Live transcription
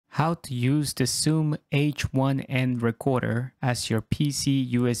how to use the Zoom H1n recorder as your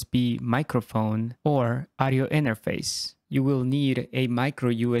PC USB microphone or audio interface. You will need a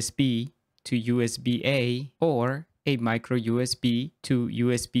micro USB to USB-A or a micro USB to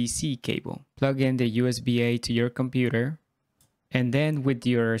USB-C cable. Plug in the USB-A to your computer, and then with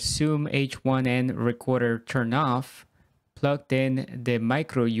your Zoom H1n recorder turned off, plugged in the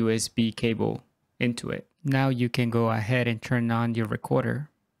micro USB cable into it. Now you can go ahead and turn on your recorder.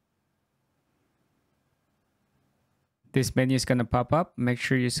 This menu is going to pop up. Make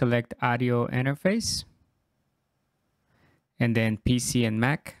sure you select audio interface, and then PC and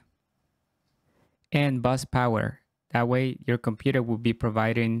Mac, and bus power. That way your computer will be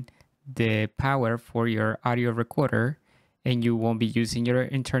providing the power for your audio recorder and you won't be using your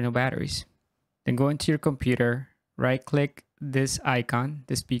internal batteries. Then go into your computer, right click this icon,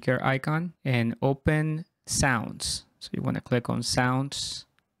 the speaker icon, and open sounds. So you want to click on sounds.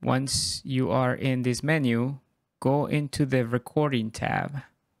 Once you are in this menu, go into the recording tab.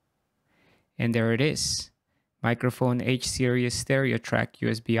 And there it is. Microphone H series stereo track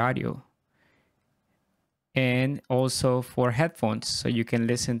USB audio. And also for headphones, so you can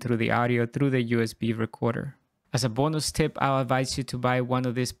listen through the audio through the USB recorder. As a bonus tip, I'll advise you to buy one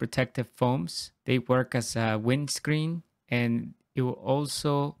of these protective foams. They work as a windscreen, and it will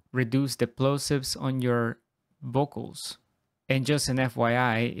also reduce the plosives on your vocals. And just an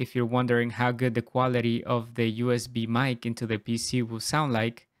FYI, if you're wondering how good the quality of the USB mic into the PC will sound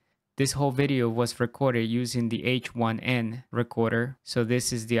like, this whole video was recorded using the H1n recorder. So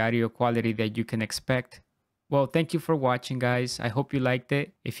this is the audio quality that you can expect. Well, thank you for watching, guys. I hope you liked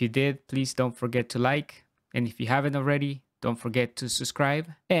it. If you did, please don't forget to like. And if you haven't already, don't forget to subscribe.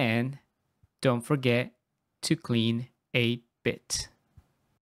 And don't forget to clean a bit.